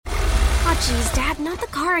Jeez, Dad, not the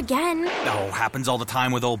car again. Oh, happens all the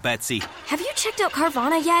time with old Betsy. Have you checked out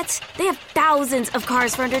Carvana yet? They have thousands of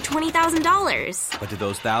cars for under $20,000. But do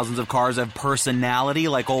those thousands of cars have personality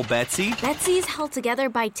like old Betsy? Betsy's held together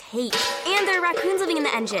by tape. And there are raccoons living in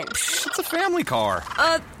the engine. It's a family car.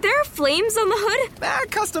 There are flames on the hood?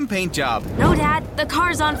 Custom paint job. No, Dad, the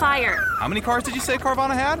car's on fire. How many cars did you say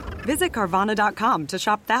Carvana had? Visit Carvana.com to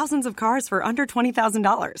shop thousands of cars for under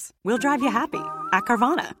 $20,000. We'll drive you happy at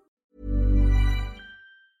Carvana.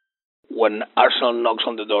 When Arsenal knocks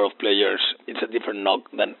on the door of players, it's a different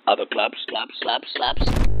knock than other clubs.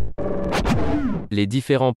 Les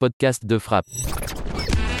différents podcasts de Frappe.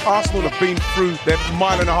 Arsenal have been through their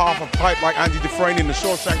mile and a half of pipe like Andy Dufresne in the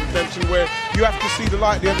Shawshank Redemption, where you have to see the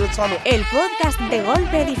light at the end of the tunnel. El podcast de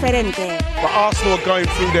golpe diferente. But Arsenal are going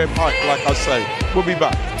through their pipe, like I say. We'll be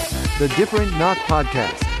back. The Different Knock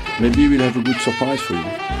Podcast. Maybe we'll have a good surprise for you.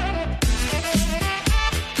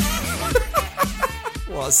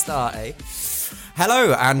 What a start, eh?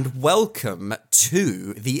 Hello and welcome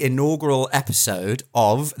to the inaugural episode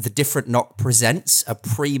of The Different Knock Presents, a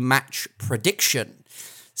pre-match prediction.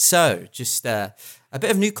 So, just a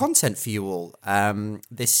bit of new content for you all.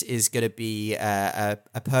 This is going to be a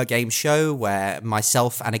per-game show where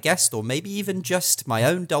myself and a guest, or maybe even just my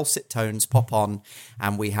own dulcet tones, pop on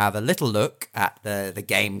and we have a little look at the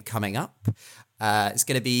game coming up. It's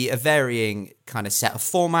going to be a varying kind of set of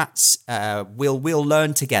formats. We'll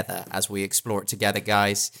learn together as we explore it together,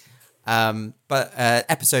 guys. But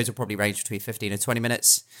episodes will probably range between 15 and 20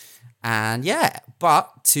 minutes. And yeah,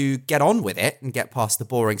 but to get on with it and get past the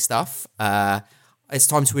boring stuff, it's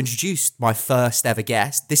time to introduce my first ever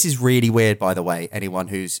guest. This is really weird, by the way, anyone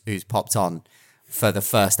who's popped on for the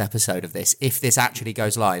first episode of this. If this actually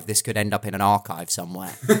goes live, this could end up in an archive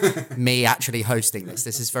somewhere. Me actually hosting this.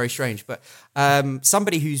 This is very strange. But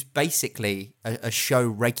somebody who's basically a show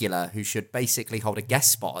regular who should basically hold a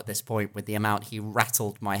guest spot at this point with the amount he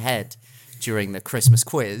rattled my head during the Christmas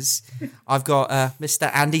quiz. I've got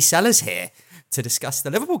Mr. Andy Sellers here to discuss the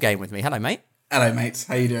Liverpool game with me. Hello, mate. Hello, mate.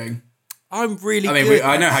 How you doing? I'm really good.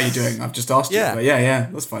 I know how you're doing. I've just asked you. But yeah,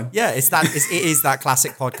 that's fine. Yeah, it is that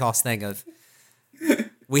classic podcast thing of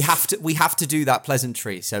we have to do that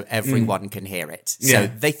pleasantry so everyone can hear it. So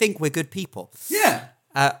they think we're good people. Yeah.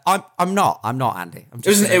 I'm not Andy. I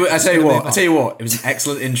tell you what. It was an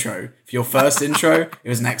excellent intro. For your first intro, it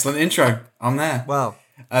was an excellent intro. I'm there. Well,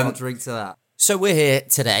 I'll drink to that. So we're here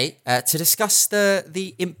today to discuss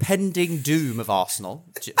the impending doom of Arsenal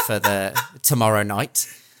for the tomorrow night.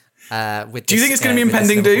 Do you think it's going to be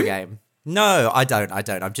impending doom? Game. No, I don't. I'm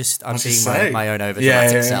being my own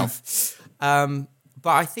overdramatic self. But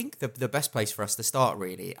I think the best place for us to start,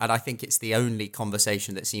 really, and I think it's the only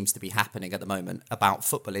conversation that seems to be happening at the moment about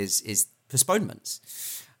football is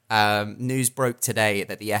postponements. News broke today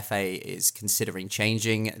that the FA is considering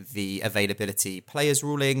changing the availability players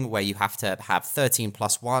ruling, where you have to have 13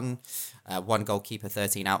 plus 1, 1 goalkeeper,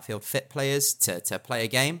 13 outfield fit players to play a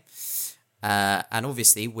game. And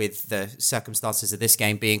obviously, with the circumstances of this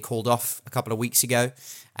game being called off a couple of weeks ago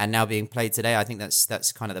and now being played today, I think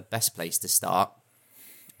that's kind of the best place to start.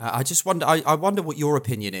 I just wonder. I wonder what your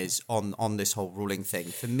opinion is on this whole ruling thing.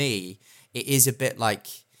 For me, it is a bit like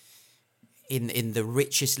in the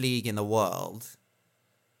richest league in the world.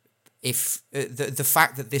 If the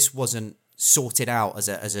fact that this wasn't sorted out as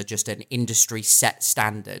a just an industry set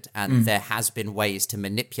standard, and there has been ways to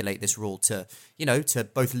manipulate this rule to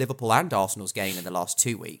both Liverpool and Arsenal's gain in the last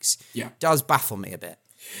 2 weeks, does baffle me a bit.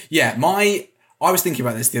 Yeah, I was thinking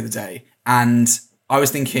about this the other day, and I was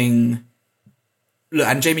thinking, look,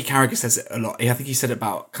 and Jamie Carragher says it a lot. I think he said it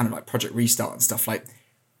about kind of like Project Restart and stuff. Like,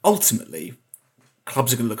 ultimately,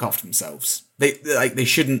 clubs are going to look after themselves. They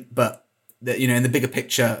shouldn't, but in the bigger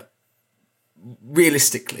picture,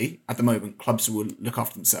 realistically, at the moment, clubs will look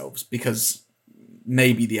after themselves because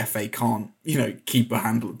maybe the FA can't, keep a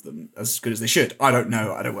handle of them as good as they should. I don't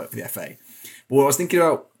know. I don't work for the FA. But what I was thinking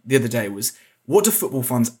about the other day was, what do football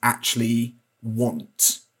fans actually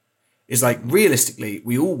want? Is like, realistically,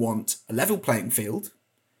 we all want a level playing field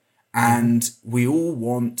and we all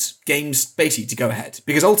want games basically to go ahead,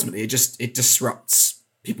 because ultimately it disrupts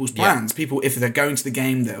people's plans. People, if they're going to the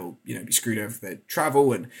game, they'll be screwed over for their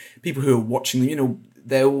travel, and people who are watching them,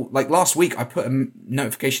 they'll, like last week I put a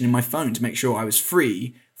notification in my phone to make sure I was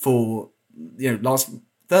free for last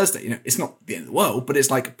Thursday. It's not the end of the world, but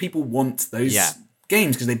it's like people want those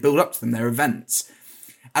games because they build up to them, they're events.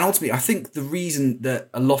 And ultimately, I think the reason that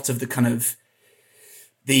a lot of the kind of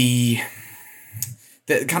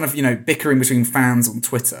bickering between fans on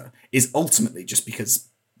Twitter is ultimately just because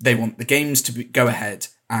they want the games to go ahead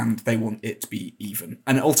and they want it to be even.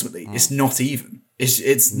 And ultimately, it's not even.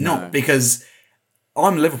 It's not, because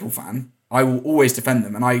I'm a Liverpool fan. I will always defend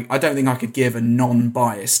them, and I don't think I could give a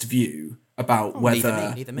non-biased view about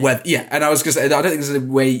whether... Neither me. And I was going to say, I don't think there's a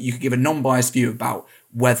way you could give a non-biased view about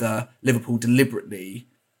whether Liverpool deliberately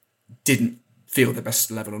didn't feel the best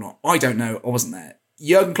level or not. I don't know. I wasn't there.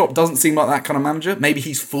 Jurgen Klopp doesn't seem like that kind of manager. Maybe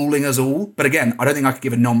he's fooling us all. But again, I don't think I could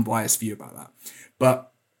give a non-biased view about that.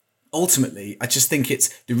 But ultimately, I just think it's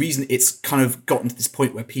the reason it's kind of gotten to this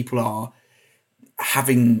point where people are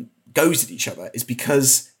having goes at each other is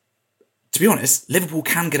because, to be honest, Liverpool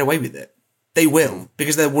can get away with it. They will,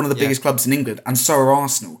 because they're one of the biggest clubs in England, and so are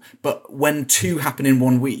Arsenal. But when two happen in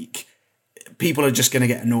 1 week, people are just going to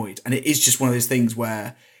get annoyed. And it is just one of those things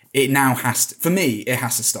where it now has to, for me, it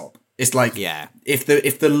has to stop. It's like, if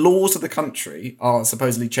the laws of the country are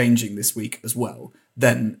supposedly changing this week as well,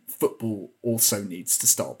 then football also needs to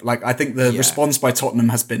stop. Like, I think the response by Tottenham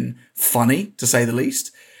has been funny, to say the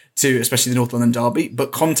least, to especially the North London derby.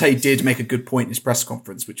 But Conte did make a good point in his press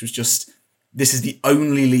conference, which was just, this is the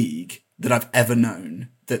only league that I've ever known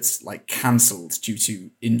that's like cancelled due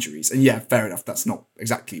to injuries. And yeah, fair enough, that's not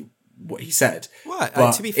exactly what he said. Well,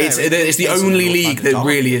 but to be fair, it's the only league that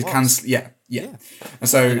really is cancelled. Yeah. And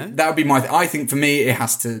so that would be I think for me, it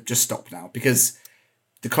has to just stop now, because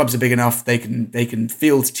the clubs are big enough. They can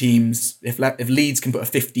field teams. If Leeds can put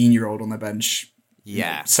a 15-year-old on their bench,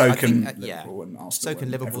 so can Liverpool and Arsenal. So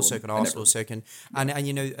can Liverpool, so can Arsenal, so can and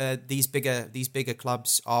you know these bigger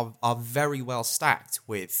clubs are very well stacked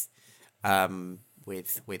with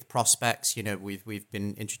prospects. You know, we've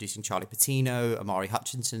been introducing Charlie Patino, Amari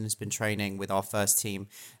Hutchinson has been training with our first team.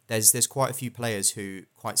 There's quite a few players who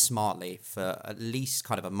quite smartly for at least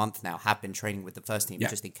kind of a month now have been training with the first team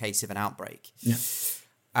just in case of an outbreak. Yeah.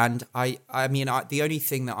 And I mean, the only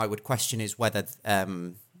thing that I would question is whether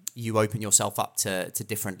you open yourself up to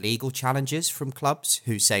different legal challenges from clubs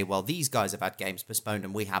who say, well, these guys have had games postponed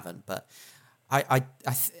and we haven't. But I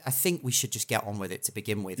think we should just get on with it to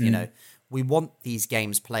begin with. You know, we want these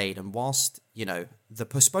games played, and whilst you know the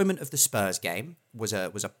postponement of the Spurs game was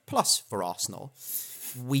a plus for Arsenal,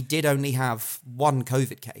 we did only have one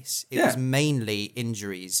COVID case. It was mainly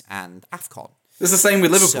injuries and AFCON. It's the same with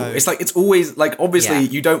Liverpool. So, it's like, it's always like, obviously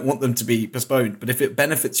you don't want them to be postponed, but if it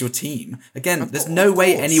benefits your team, again, there's no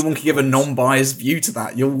way anyone can give a non-biased view to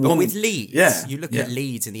that. But with Leeds, you look at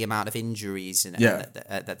Leeds and the amount of injuries and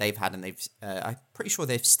that they've had, and I'm pretty sure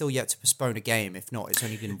they've still yet to postpone a game. If not, it's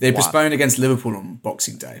only been they postponed against Liverpool on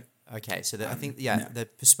Boxing Day. Okay, so I think they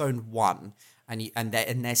postponed one. And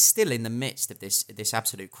they're still in the midst of this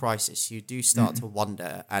absolute crisis. You do start to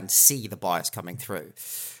wonder and see the bias coming through.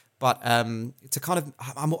 But to kind of,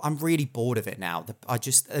 I'm really bored of it now.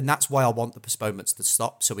 And that's why I want the postponements to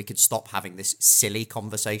stop, so we could stop having this silly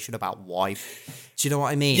conversation about why. Do you know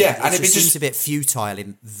what I mean? Yeah, it just seems a bit futile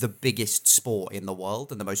in the biggest sport in the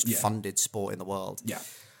world and the most funded sport in the world. Yeah.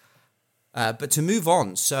 But to move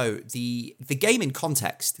on, so the game in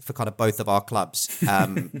context for kind of both of our clubs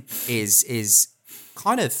is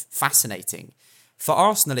kind of fascinating. For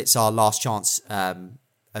Arsenal, it's our last chance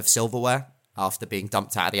of silverware after being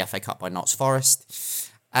dumped out of the FA Cup by Notts Forest.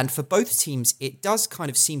 And for both teams, it does kind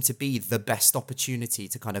of seem to be the best opportunity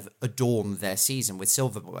to kind of adorn their season with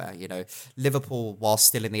silverware. You know, Liverpool, while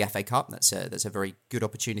still in the FA Cup, that's a very good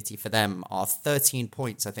opportunity for them, are 13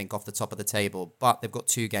 points, I think, off the top of the table, but they've got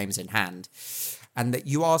 2 games in hand. And that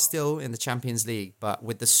you are still in the Champions League, but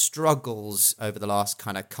with the struggles over the last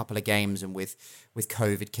kind of couple of games and with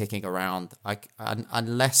COVID kicking around,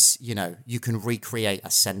 unless, you know, you can recreate a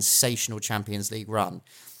sensational Champions League run,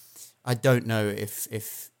 I don't know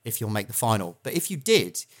if you'll make the final. But if you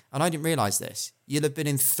did, and I didn't realise this, you'll have been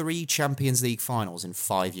in 3 Champions League finals in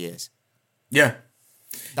 5 years. Yeah.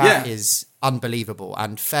 That is unbelievable.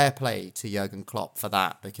 And fair play to Jurgen Klopp for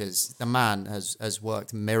that, because the man has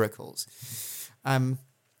worked miracles. And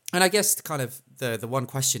I guess kind of the one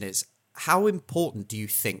question is, how important do you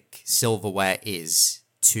think silverware is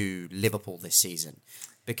to Liverpool this season?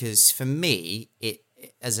 Because for me,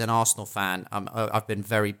 as an Arsenal fan, I've been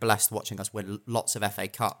very blessed watching us win lots of FA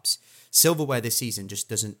Cups. Silverware this season just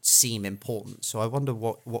doesn't seem important. So I wonder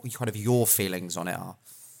what kind of your feelings on it are.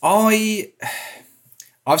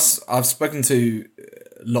 I've spoken to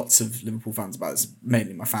lots of Liverpool fans about this,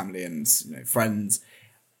 mainly my family and friends.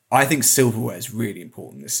 I think silverware is really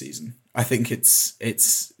important this season. I think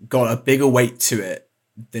it's got a bigger weight to it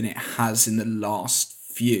than it has in the last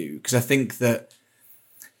few, because I think that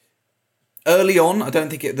early on, I don't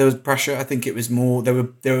think there was pressure. I think it was more there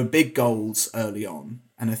were big goals early on,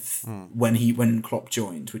 and when Klopp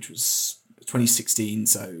joined, which was 2016,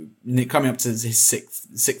 so coming up to his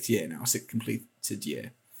sixth year now, 6th completed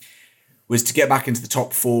year. was to get back into the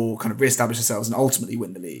top 4, kind of re-establish themselves and ultimately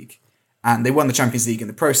win the league. And they won the Champions League in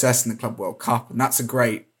the process and the Club World Cup. And that's a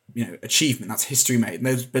great, achievement. That's history made. And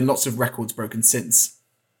there's been lots of records broken since.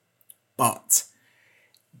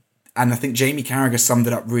 And I think Jamie Carragher summed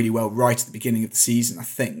it up really well right at the beginning of the season, I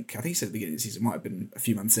think he said at the beginning of the season, might have been a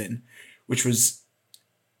few months in, which was,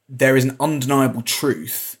 there is an undeniable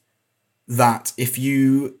truth that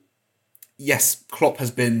yes, Klopp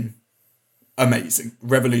has been amazing,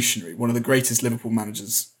 revolutionary, one of the greatest Liverpool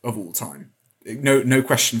managers of all time. No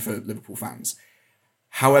question for Liverpool fans.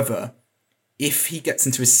 However, if he gets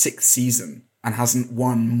into his 6th season and hasn't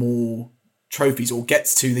won more trophies, or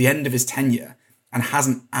gets to the end of his tenure and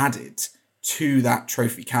hasn't added to that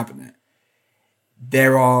trophy cabinet,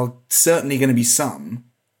 there are certainly going to be some,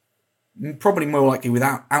 probably more likely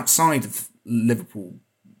outside of Liverpool,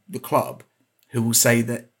 the club, who will say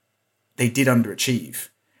that they did underachieve.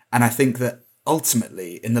 And I think that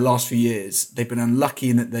ultimately, in the last few years, they've been unlucky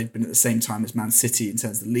in that they've been at the same time as Man City in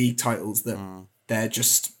terms of the league titles, that they're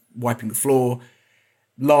just wiping the floor.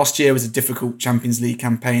 Last year was a difficult Champions League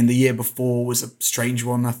campaign. The year before was a strange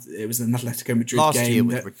one. It was an Atletico Madrid game. Last year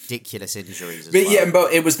with ridiculous injuries as well. Yeah,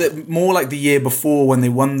 but it was more like the year before when they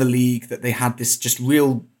won the league, that they had this just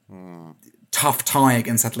real tough tie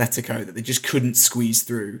against Atletico that they just couldn't squeeze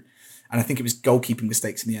through. And I think it was goalkeeping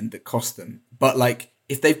mistakes in the end that cost them. But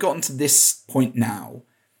if they've gotten to this point now,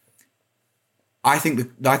 I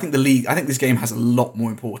think this game has a lot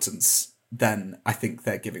more importance than I think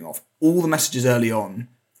they're giving off. All the messages early on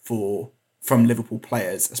from Liverpool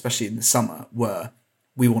players, especially in the summer, were,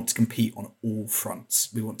 we want to compete on all fronts.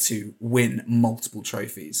 We want to win multiple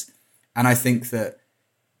trophies. And I think that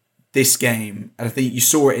this game, and I think you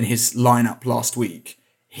saw it in his lineup last week,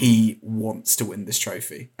 he wants to win this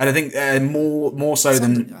trophy. And I think more so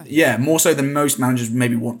than most managers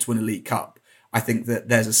maybe want to win a League Cup. I think that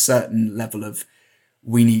there's a certain level of,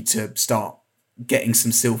 we need to start getting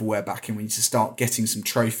some silverware back in. We need to start getting some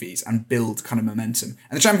trophies and build kind of momentum.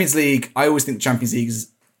 And the Champions League, I always think the Champions League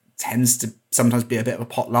tends to sometimes be a bit of a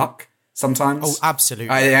potluck sometimes. Oh, absolutely.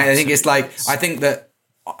 I think it's I think that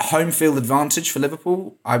home field advantage for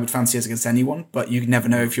Liverpool, I would fancy us against anyone, but you never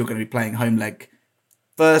know if you're going to be playing home leg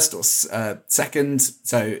first or second.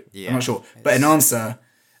 So I'm not sure. But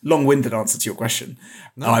long-winded answer to your question,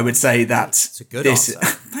 I would say that it's a good answer.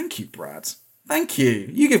 Thank you, Brad. Thank you.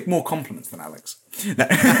 You give more compliments than Alex.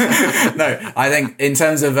 No, I think in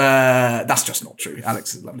terms of that's just not true.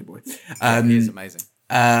 Alex is a lovely boy. He is amazing.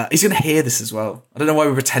 He's going to hear this as well. I don't know why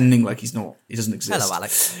we're pretending like he's not. He doesn't exist. Hello,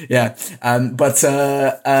 Alex. Yeah, but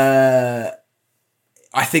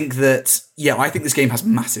I think that I think this game has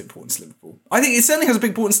massive importance to Liverpool. I think it certainly has a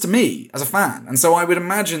big importance to me as a fan, and so I would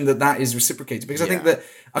imagine that is reciprocated, because I think that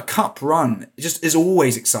a cup run just is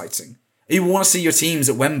always exciting. You want to see your teams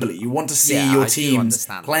at Wembley. You want to see your teams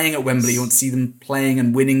playing at Wembley. You want to see them playing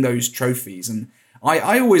and winning those trophies. And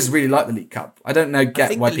I always really like the League Cup. I don't know why people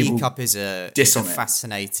diss on it. I think the League Cup is a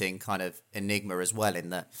fascinating kind of enigma as well,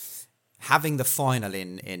 in that having the final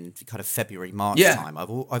in kind of February, March time,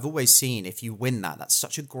 I've always seen, if you win that's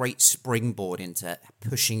such a great springboard into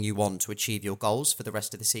pushing you on to achieve your goals for the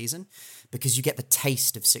rest of the season, because you get the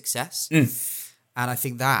taste of success. And I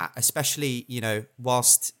think that, especially,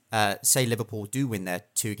 whilst say Liverpool do win their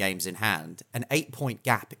 2 games in hand, an 8-point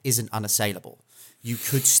gap isn't unassailable. You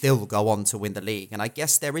could still go on to win the league. And I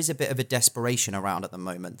guess there is a bit of a desperation around at the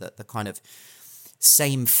moment that the kind of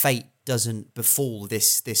same fate doesn't befall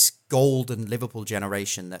this golden Liverpool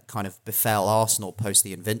generation that kind of befell Arsenal post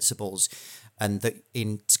the Invincibles, and that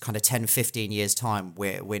in kind of 10, 15 years' time,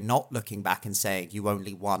 we're not looking back and saying you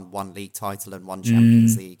only won 1 league title and 1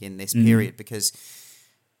 Champions League in this period, because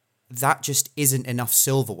that just isn't enough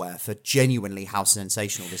silverware for genuinely how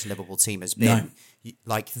sensational this Liverpool team has been. No.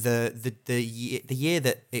 Like the year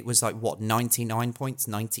that it was 99 points,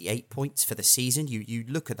 98 points for the season. You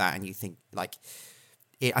look at that and you think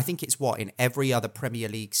I think it's in every other Premier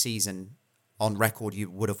League season on record you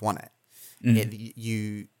would have won it.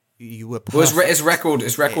 You were perfect. Well,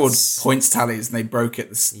 it's record points tallies, and they broke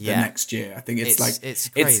it the next year. I think it's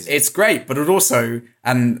crazy. It's great, but it also,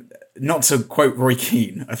 and not to quote Roy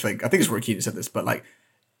Keane, I think it's Roy Keane who said this, but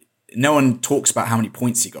no one talks about how many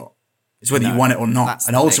points he got. It's whether you won it or not.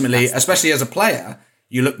 And ultimately, especially as a player,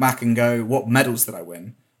 you look back and go, what medals did I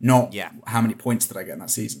win? Not how many points did I get in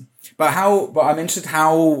that season. But I'm interested,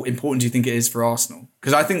 how important do you think it is for Arsenal?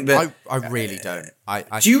 Because I think that I really don't.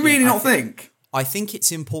 Do you really not think? I think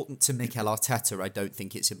it's important to Mikel Arteta. I don't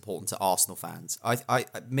think it's important to Arsenal fans.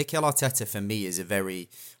 Mikel Arteta, for me, is a very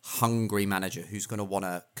hungry manager who's going to want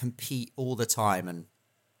to compete all the time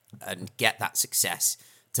and get that success.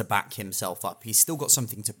 to back himself up. He's still got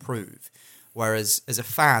something to prove. Whereas as a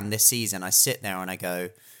fan this season, I sit there and I go,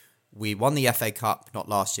 we won the FA Cup, not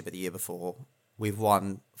last year, but the year before. We've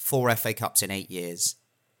won 4 FA Cups in 8 years.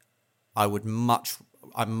 I'm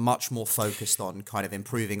much more focused on kind of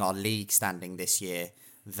improving our league standing this year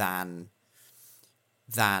than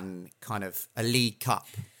kind of a League Cup,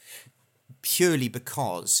 purely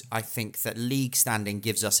because I think that league standing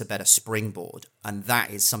gives us a better springboard, and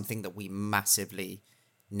that is something that we massively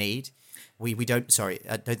need. I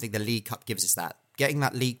don't think the League Cup gives us that. Getting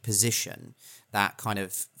that league position, that kind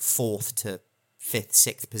of 4th to 5th,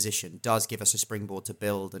 6th position, does give us a springboard to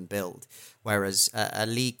build and build. Whereas a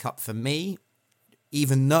League Cup for me,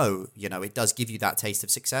 even though, it does give you that taste of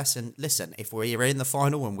success. And listen, if we're in the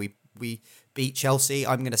final and we beat Chelsea,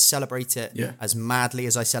 I'm going to celebrate it as madly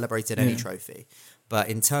as I celebrated any trophy. But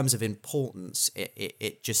in terms of importance,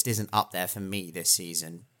 it just isn't up there for me this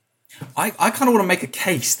season. I kind of want to make a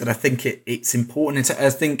case that I think it's important. I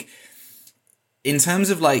think in terms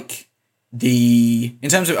of I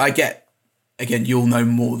get, again, you'll know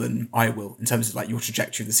more than I will in terms of your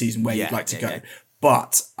trajectory of the season, where you'd like to go. Yeah.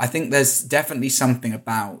 But I think there's definitely something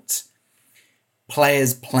about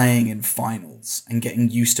players playing in finals and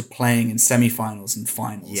getting used to playing in semi-finals and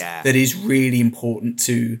finals that is really important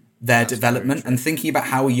to their development, and thinking about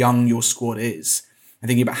how young your squad is and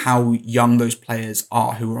thinking about how young those players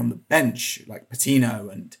are who are on the bench, like Patino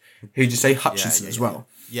and who'd you say, Hutchinson as well.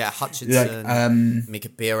 Yeah, Hutchinson, Mika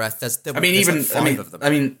Biereth. There's 5 of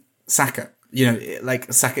them. Saka, Emil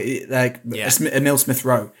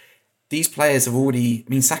Smith-Rowe. These players have already,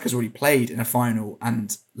 Saka's already played in a final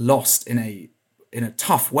and lost in a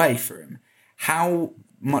tough way for him. How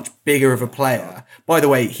much bigger of a player? By the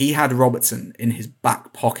way, he had Robertson in his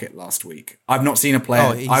back pocket last week. I've not seen a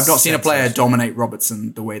player dominate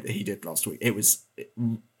Robertson the way that he did last week. It was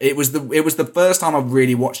the first time I've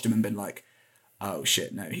really watched him and been like, oh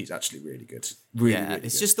shit, no, he's actually really good. Really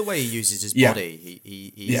it's good. Just the way he uses his body.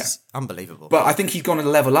 He's unbelievable. But I think he's gone a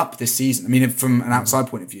level up this season. From an outside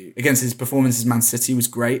point of view, against his performances, Man City was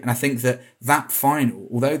great. And I think that final,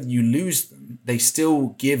 although you lose them, they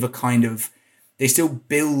still give they still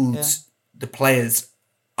build the players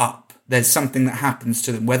up. There's something that happens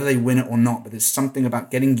to them, whether they win it or not, but there's something about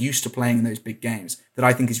getting used to playing in those big games that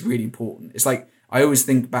I think is really important. It's like, I always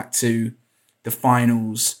think back to the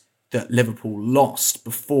finals that Liverpool lost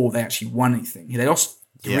before they actually won anything. They lost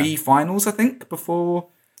 3 finals, I think, before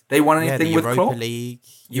they won anything with Klopp.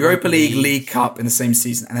 Europa League, League Cup in the same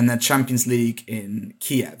season, and then the Champions League in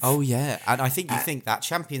Kiev. Oh, yeah. And I think you think that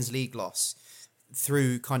Champions League loss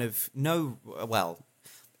through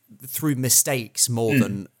through mistakes more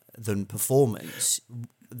than performance,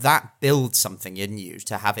 that builds something in you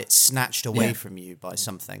to have it snatched away from you by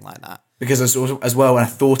something like that. Because as well, when I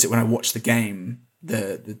thought it when I watched the game,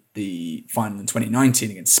 the final in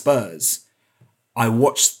 2019 against Spurs, I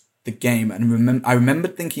watched the game and I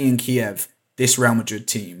remembered thinking in Kiev, this Real Madrid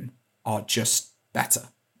team are just better.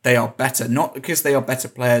 They are better, not because they are better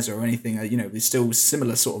players or anything. They're still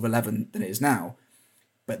similar sort of 11 than it is now,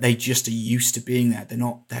 but they just are used to being there.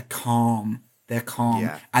 They're calm. They're calm.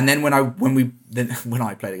 Yeah. And then when I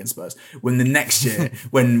played against Spurs, when the next year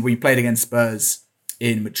when we played against Spurs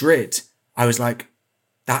in Madrid, I was like,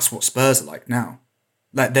 that's what Spurs are like now.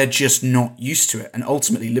 Like, they're just not used to it. And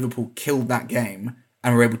ultimately, Liverpool killed that game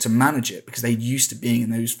and were able to manage it because they're used to being in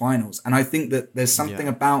those finals. And I think that there's something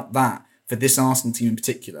about that for this Arsenal team in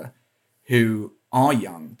particular, who are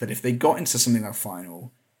young, that if they got into something like a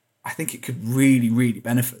final, I think it could really, really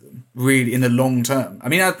benefit them, really, in the long term. I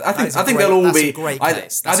think they'll all be. I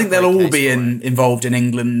think they'll all be involved in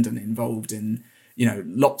England and involved in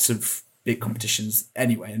lots of big competitions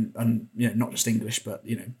anyway, and not just English, but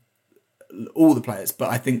all the players. But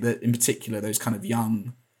I think that in particular those kind of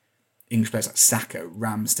young English players like Saka,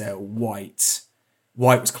 Ramsdale, White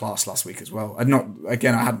was class last week as well. I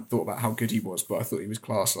hadn't thought about how good he was, but I thought he was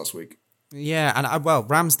class last week. Yeah, and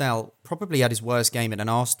Ramsdale probably had his worst game in an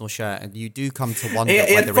Arsenal shirt, and you do come to wonder he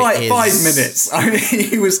whether had it is 5 minutes. I mean,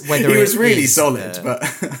 he was really solid. But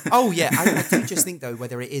oh yeah, I do just think though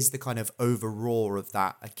whether it is the kind of overroar of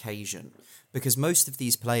that occasion, because most of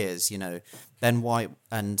these players, Ben White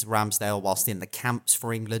and Ramsdale, whilst in the camps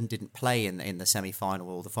for England, didn't play in the semi-final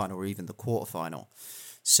or the final or even the quarter-final.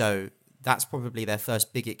 So that's probably their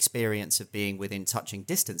first big experience of being within touching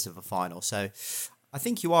distance of a final. So I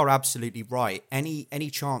think you are absolutely right. Any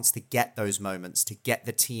chance to get those moments, to get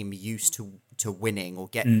the team used to winning, or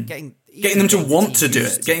getting them to want to do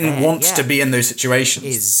it, getting them to be in those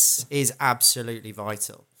situations is absolutely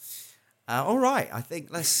vital. All right, I think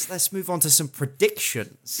let's move on to some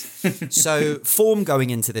predictions. So, form going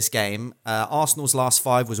into this game, Arsenal's last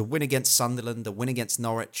 5 was a win against Sunderland, a win against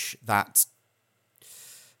Norwich, that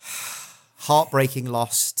heartbreaking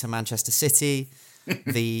loss to Manchester City,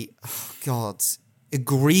 the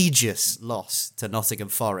egregious loss to Nottingham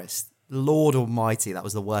Forest. Lord almighty, that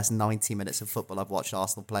was the worst 90 minutes of football I've watched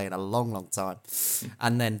Arsenal play in a long, long time.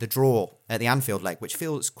 And then the draw at the Anfield leg, which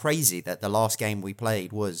feels crazy that the last game we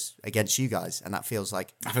played was against you guys, and that feels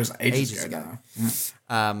like ages ago.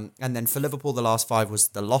 Yeah. And then for Liverpool, the last 5 was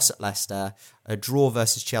the loss at Leicester, a draw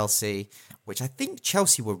versus Chelsea, which I think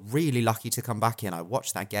Chelsea were really lucky to come back in. I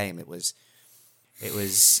watched that game. It was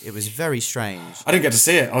very strange. I didn't get to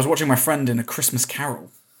see it. I was watching my friend in A Christmas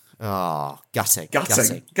Carol. Oh, gutting.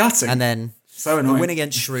 Gutting. And then so annoying. The win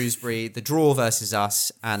against Shrewsbury, the draw versus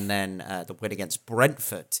us, and then the win against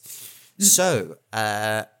Brentford. So,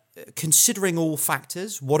 considering all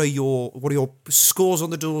factors, what are your scores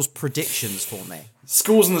on the doors predictions for me?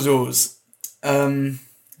 Scores on the doors.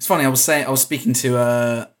 It's funny. I was speaking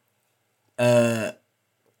to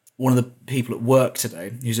one of the people at work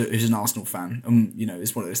today, who's an Arsenal fan, and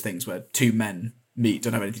it's one of those things where two men meet,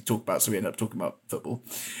 don't have anything to talk about, so we end up talking about football,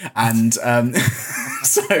 and so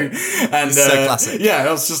classic. Yeah,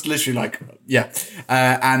 I was just literally like,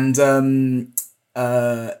 and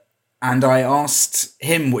I asked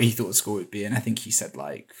him what he thought the score would be, and I think he said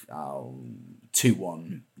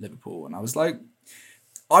 2-1 Liverpool, and I was like,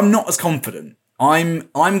 I'm not as confident. I'm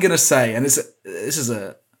gonna say, and this is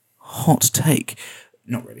a hot take,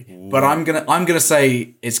 not really, but I'm gonna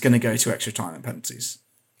say it's gonna go to extra time and penalties.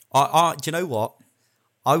 Do you know what?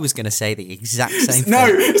 I was going to say the exact same thing. No,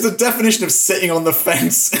 it's the definition of sitting on the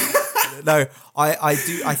fence. No, I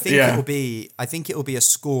do. I think it will be. I think it will be a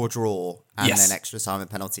score draw and then extra time and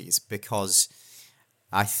penalties, because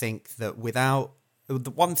I think that without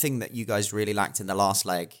the one thing that you guys really lacked in the last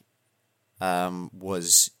leg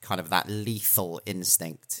was kind of that lethal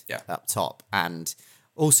instinct up top, and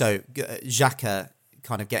also Xhaka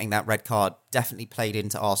kind of getting that red card definitely played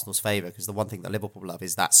into Arsenal's favour, because the one thing that Liverpool love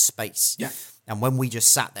is that space. Yeah. And when we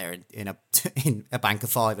just sat there in a bank of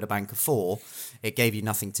 5 and a bank of 4, it gave you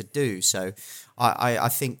nothing to do. So I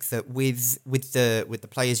think that with the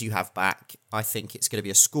players you have back, I think it's going to be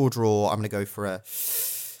a score draw. I'm going to go for a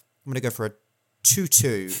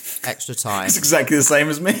 2-2 extra time. It's exactly the same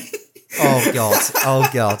as me. Oh god.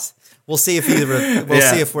 We'll see if see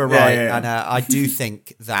if we're right. Yeah. And I do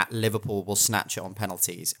think that Liverpool will snatch it on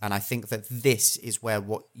penalties. And I think that this is where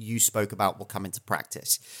what you spoke about will come into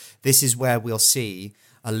practice. This is where we'll see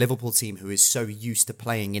a Liverpool team who is so used to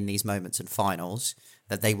playing in these moments and finals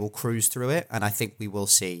that they will cruise through it. And I think we will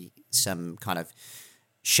see some kind of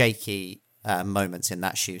shaky moments in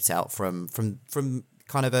that shootout from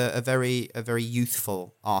kind of a very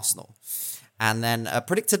youthful Arsenal. And then a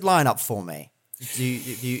predicted lineup for me.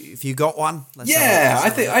 If you got one,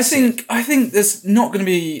 I think there's not going to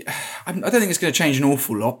be. I don't think it's going to change an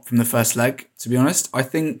awful lot from the first leg. To be honest, I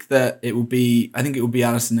think that it will be. I think it will be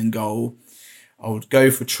Alisson in goal. I would go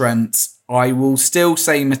for Trent. I will still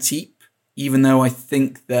say Matip, even though I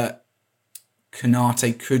think that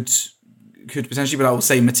Konate could potentially, but I will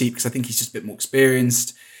say Matip because I think he's just a bit more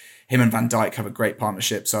experienced. Him and Van Dijk have a great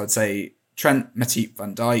partnership, so I'd say Trent, Matip,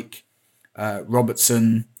 Van Dijk,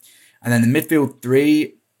 Robertson. And then the midfield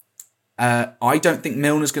 3, I don't think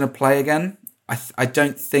Milner's going to play again. I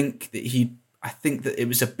don't think that I think that it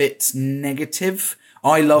was a bit negative.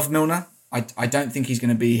 I love Milner. I don't think he's going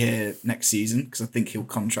to be here next season because I think he'll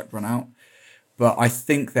contract run out. But I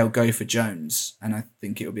think they'll go for Jones. And I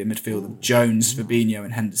think it'll be a midfield of Jones, Fabinho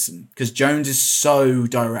and Henderson. Because Jones is so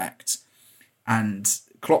direct. And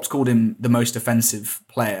Klopp's called him the most offensive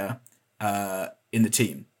player in the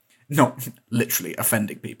team. Not literally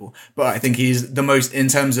offending people, but I think he's the most, in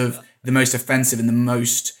terms of the most offensive and the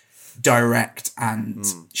most direct and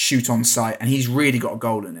shoot on sight. And he's really got a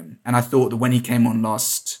goal in him. And I thought that when he came on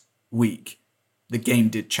last week, the game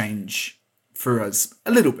did change for us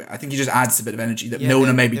a little bit. I think he just adds a bit of energy that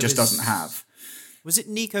Milner maybe just doesn't have. Was it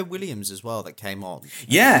Nico Williams as well that came on?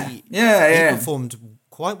 He performed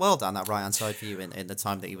quite well down that right-hand side for you in the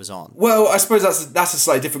time that he was on. Well, I suppose that's a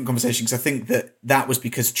slightly different conversation, because I think that was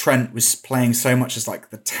because Trent was playing so much as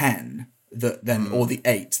like the 10 or the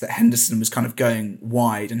 8 that Henderson was kind of going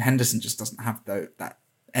wide, and Henderson just doesn't have that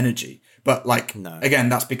energy. But again,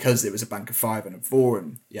 that's because it was a bank of 5 and a 4,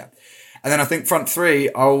 and And then I think front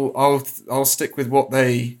 3, I'll stick with what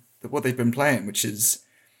they've been playing, which is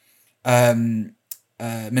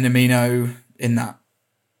Minamino in that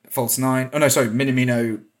false 9. Oh no, sorry,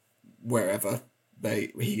 Minamino wherever,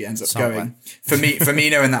 he ends up Somewhere. going.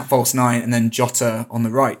 Firmino in that false nine, and then Jota on the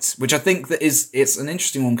right, which I think it's an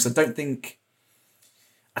interesting one because I don't think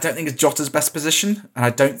it's Jota's best position, and I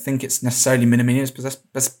don't think it's necessarily Minamino's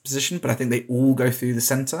best position, but I think they all go through the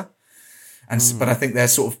centre, but I think they're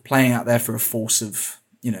sort of playing out there for a force of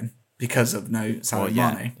because of no Salah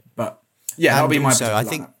Mane. But yeah, that'll be my. So I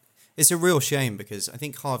think it's a real shame because I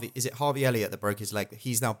think Harvey Elliott that broke his leg.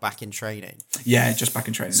 He's now back in training. Yeah, just back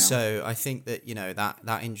in training now. So I think that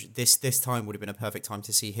this time would have been a perfect time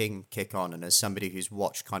to see him kick on. And as somebody who's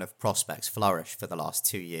watched kind of prospects flourish for the last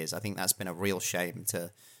 2 years, I think that's been a real shame to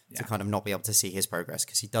kind of not be able to see his progress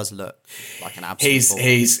because he does look like an absolute.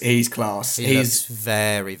 He's class. He's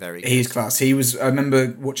very, very good. He's class. I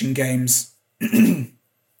remember watching games.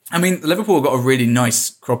 I mean, Liverpool got a really nice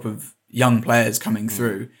crop of young players coming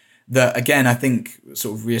through. That again, I think,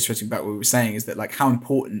 sort of reiterating back what we were saying, is that like how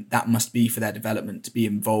important that must be for their development to be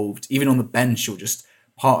involved, even on the bench or just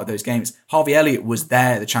part of those games. Harvey Elliott was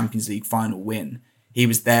there, the Champions League final win. He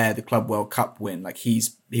was there, the Club World Cup win. Like he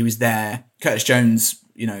was there. Curtis Jones,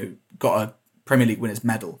 got a Premier League winners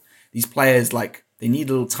medal. These players, like, they need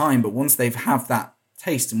a little time, but once they've have that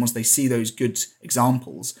taste and once they see those good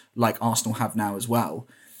examples, like Arsenal have now as well,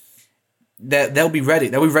 they'll be ready.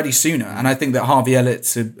 They'll be ready sooner. And I think that Harvey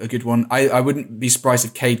Elliott's a good one. I wouldn't be surprised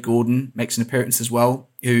if Cade Gordon makes an appearance as well,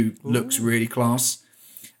 who looks really class.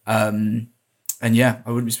 And yeah, I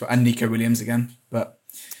wouldn't be surprised. And Nico Williams again. But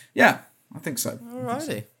yeah, I think so.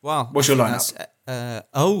 Alrighty. Well, what's your lineup?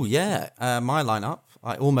 My lineup.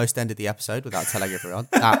 I almost ended the episode without telling everyone.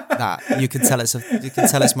 that you can tell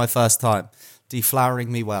it's my first time. Deflowering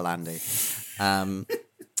me well, Andy.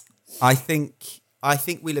 I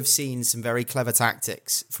think we'll have seen some very clever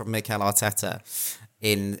tactics from Mikel Arteta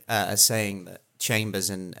in saying that Chambers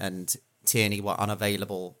and Tierney were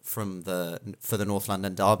unavailable for the North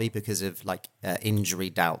London derby because of injury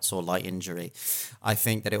doubts or light injury. I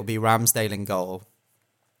think that it will be Ramsdale in goal,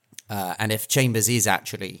 and if Chambers is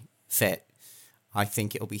actually fit, I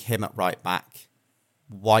think it will be him at right back,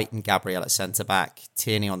 White and Gabriel at centre back,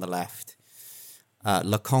 Tierney on the left,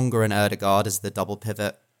 Lokonga and Ødegaard as the double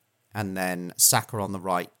pivot. And then Saka on the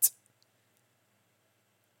right,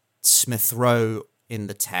 Smith Rowe in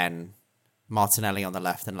the 10, Martinelli on the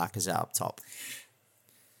left, and Lacazette up top.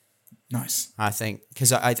 Nice. I think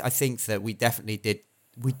because I think that we definitely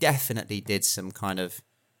did some kind of,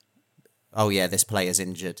 oh yeah, this player's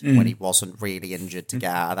injured when he wasn't really injured to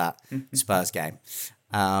get out of that Spurs game.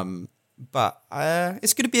 But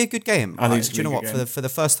it's going to be a good game. I think do you know what? For the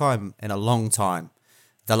first time in a long time.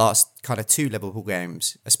 The last kind of 2 Liverpool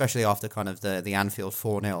games, especially after kind of the Anfield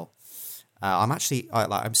 4-0, I'm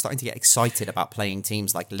starting to get excited about playing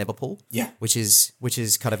teams like Liverpool. Yeah, which is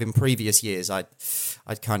kind of in previous years I'd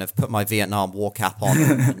kind of put my Vietnam War cap on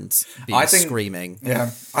and be screaming.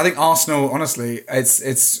 Yeah, I think Arsenal, honestly,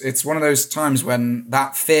 it's one of those times when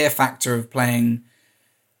that fear factor of playing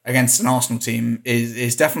against an Arsenal team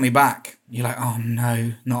is definitely back. You're like, oh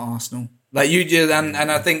no, not Arsenal. Like you did, and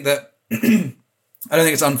I think that. I don't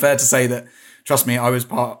think it's unfair to say that, trust me, I was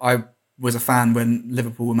a fan when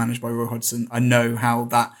Liverpool were managed by Roy Hodgson. I know how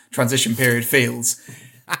that transition period feels.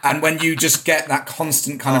 And when you just get that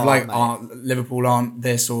constant kind of Liverpool aren't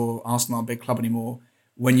this or Arsenal aren't a big club anymore,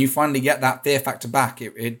 when you finally get that fear factor back,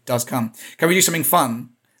 it does come. Can we do something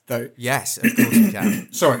fun, though? Yes, of course we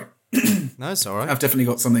can. Sorry. No, it's all right. I've definitely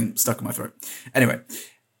got something stuck in my throat. Anyway,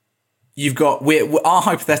 our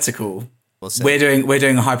hypothetical. We're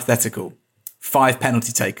doing a hypothetical. 5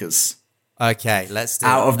 penalty takers. Okay, let's do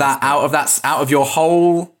out of your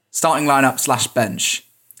whole starting lineup / bench.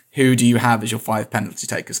 Who do you have as your 5 penalty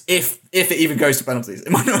takers? If it even goes to penalties,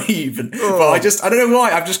 it might not even. But I don't know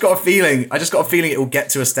why. I've just got a feeling. It will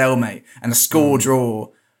get to a stalemate and a score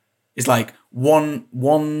draw is like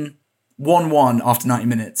 1-1 after 90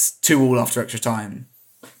 minutes, 2-2 after extra time.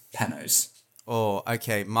 Penos. Oh,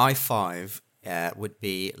 okay. My 5 would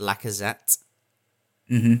be Lacazette.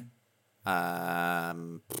 Mm-hmm.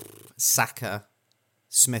 Saka,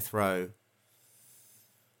 Smith Rowe,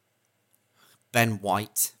 Ben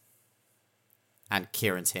White, and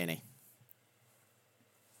Kieran Tierney.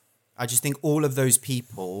 I just think all of those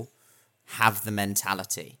people have the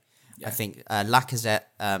mentality. Yeah. I think Lacazette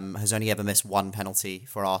has only ever missed 1 penalty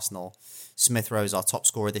for Arsenal. Smith Rowe is our top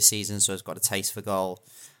scorer this season, so has got a taste for goal.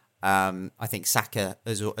 I think Saka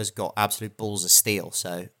has got absolute balls of steel,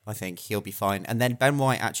 so I think he'll be fine. And then Ben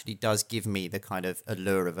White actually does give me the kind of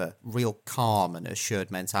allure of a real calm and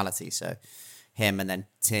assured mentality. So him and then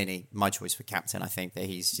Tierney, my choice for captain. I think that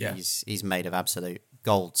he's made of absolute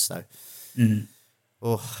gold. So,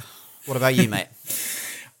 what about you, mate?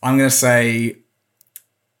 I'm going to say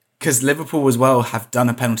because Liverpool as well have done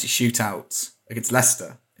a penalty shootout against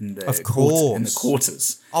Leicester in the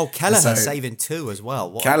quarters. Oh, Kelleher saving 2 as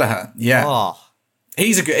well. Kelleher, yeah. Oh.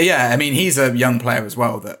 He's a good, I mean, he's a young player as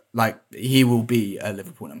well that, like, he will be a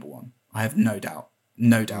Liverpool number 1. I have no doubt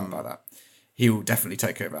about that. He will definitely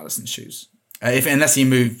take over Alisson's shoes. Unless he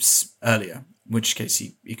moves earlier, in which case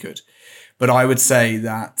he could. But I would say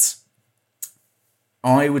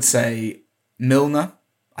Milner,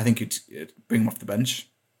 I think you'd bring him off the bench.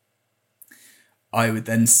 I would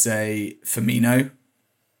then say Firmino,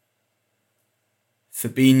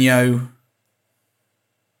 Fabinho,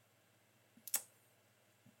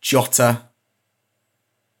 Jota.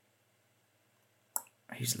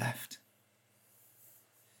 Who's left?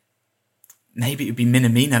 Maybe it would be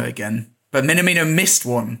Minamino again. But Minamino missed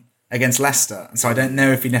one against Leicester, so I don't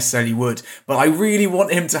know if he necessarily would. But I really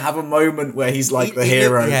want him to have a moment where he's like the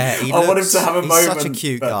hero. I want him to have a moment. He's such a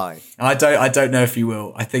cute guy. I don't know if he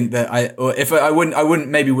will. I think that I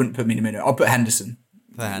wouldn't put Minamino. I'll put Henderson.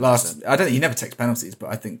 I don't think he never takes penalties, but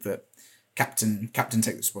I think that captain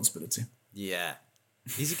take responsibility. Yeah.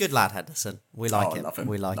 He's a good lad, Henderson. We like him. Love him.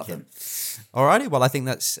 We like him. Alrighty, well, I think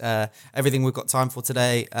that's everything we've got time for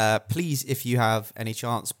today. Please, if you have any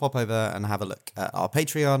chance, pop over and have a look at our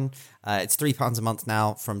Patreon. It's £3 a month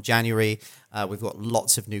now from January. We've got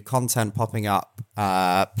lots of new content popping up.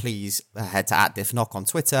 Please head to @diffknock on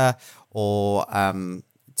Twitter or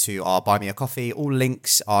to our Buy Me a Coffee. All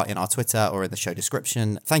links are in our Twitter or in the show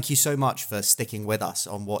description. Thank you so much for sticking with us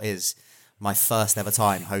on what is my first ever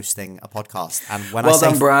time hosting a podcast. And when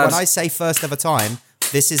I say first ever time,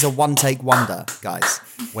 this is a one-take wonder, guys.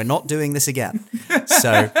 We're not doing this again.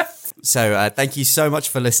 So thank you so much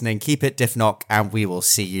for listening. Keep it Diffknock, and we will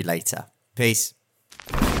see you later. Peace.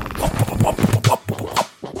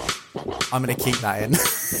 I'm going to keep that in.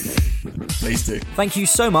 Please do. Thank you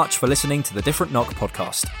so much for listening to the Different Knock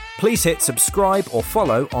podcast. Please hit subscribe or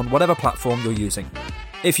follow on whatever platform you're using.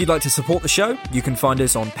 If you'd like to support the show, you can find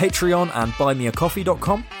us on Patreon and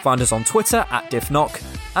buymeacoffee.com, find us on Twitter @diffknock,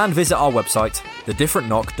 and visit our website,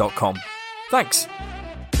 thedifferentknock.com. Thanks!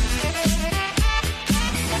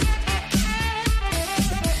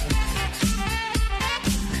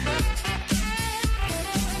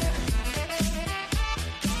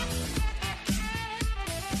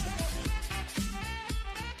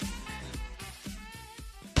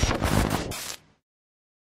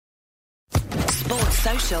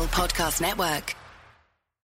 Social Podcast Network.